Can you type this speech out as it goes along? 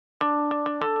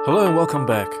Hello and welcome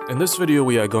back. In this video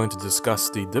we are going to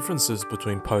discuss the differences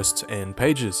between posts and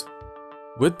pages.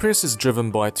 WordPress is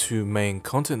driven by two main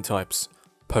content types,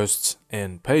 posts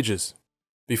and pages.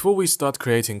 Before we start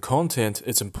creating content,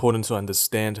 it's important to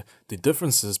understand the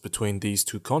differences between these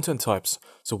two content types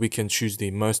so we can choose the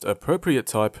most appropriate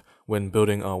type when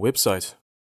building our website.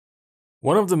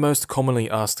 One of the most commonly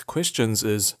asked questions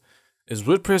is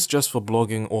WordPress just for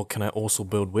blogging, or can I also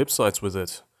build websites with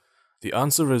it? The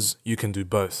answer is you can do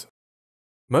both.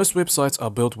 Most websites are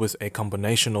built with a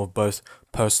combination of both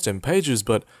posts and pages,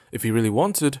 but if you really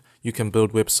wanted, you can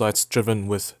build websites driven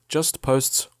with just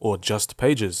posts or just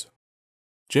pages.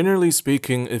 Generally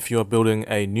speaking, if you are building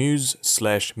a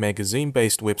news/magazine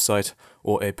based website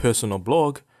or a personal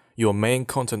blog, your main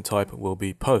content type will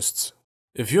be posts.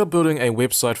 If you are building a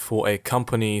website for a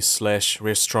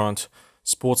company/restaurant,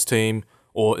 sports team,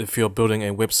 or if you're building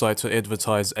a website to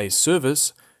advertise a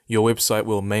service, your website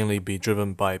will mainly be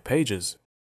driven by pages.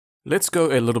 Let's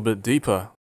go a little bit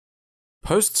deeper.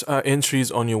 Posts are entries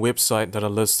on your website that are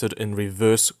listed in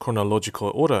reverse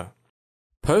chronological order.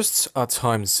 Posts are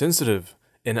time sensitive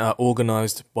and are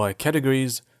organized by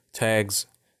categories, tags,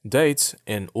 dates,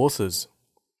 and authors.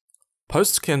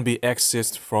 Posts can be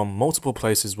accessed from multiple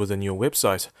places within your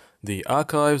website: the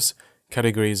archives,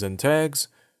 categories and tags,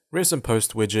 recent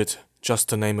post widget, just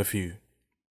to name a few.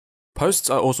 Posts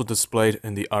are also displayed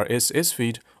in the RSS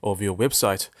feed of your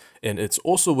website, and it's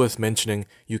also worth mentioning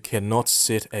you cannot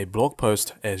set a blog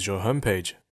post as your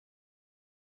homepage.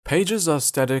 Pages are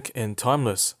static and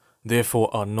timeless,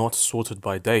 therefore are not sorted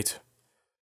by date.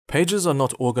 Pages are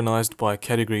not organized by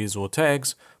categories or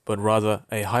tags, but rather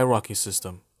a hierarchy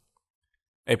system.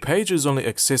 A page is only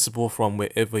accessible from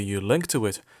wherever you link to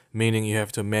it, meaning you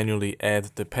have to manually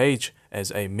add the page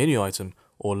as a menu item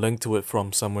or link to it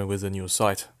from somewhere within your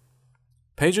site.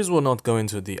 Pages will not go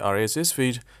into the RSS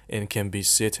feed and can be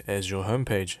set as your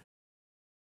homepage.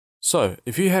 So,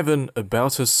 if you have an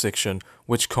About Us section,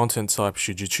 which content type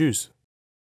should you choose?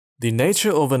 The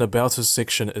nature of an About Us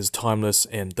section is timeless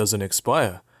and doesn't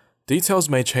expire. Details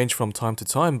may change from time to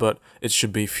time, but it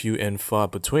should be few and far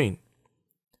between.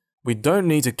 We don't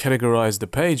need to categorize the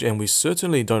page, and we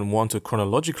certainly don't want to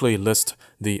chronologically list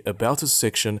the About Us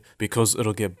section because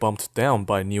it'll get bumped down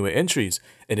by newer entries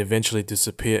and eventually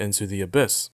disappear into the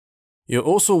abyss. You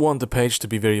also want the page to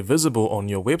be very visible on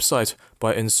your website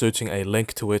by inserting a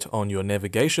link to it on your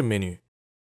navigation menu.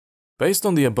 Based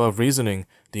on the above reasoning,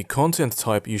 the content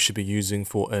type you should be using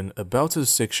for an About Us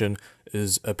section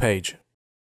is a page.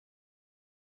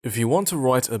 If you want to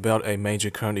write about a major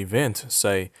current event,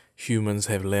 say humans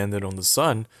have landed on the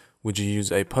sun, would you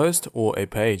use a post or a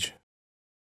page?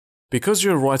 Because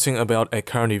you're writing about a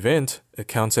current event, it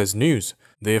counts as news,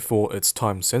 therefore it's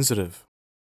time sensitive.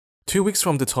 2 weeks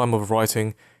from the time of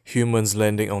writing, humans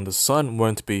landing on the sun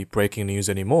won't be breaking news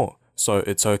anymore, so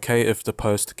it's okay if the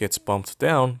post gets bumped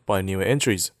down by newer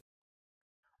entries.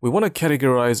 We want to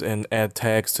categorize and add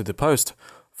tags to the post.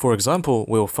 For example,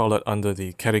 we'll file it under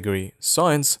the category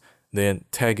Science, then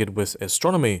tag it with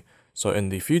Astronomy, so in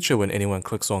the future when anyone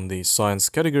clicks on the Science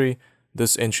category,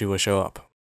 this entry will show up.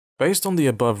 Based on the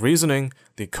above reasoning,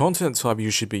 the content type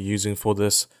you should be using for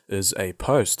this is a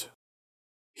post.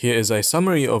 Here is a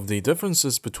summary of the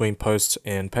differences between posts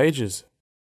and pages.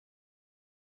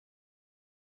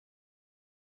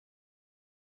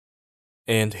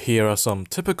 And here are some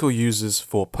typical uses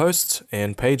for posts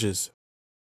and pages.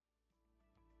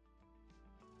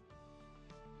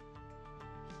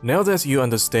 Now that you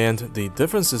understand the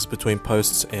differences between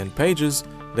posts and pages,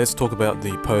 let's talk about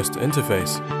the post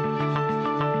interface.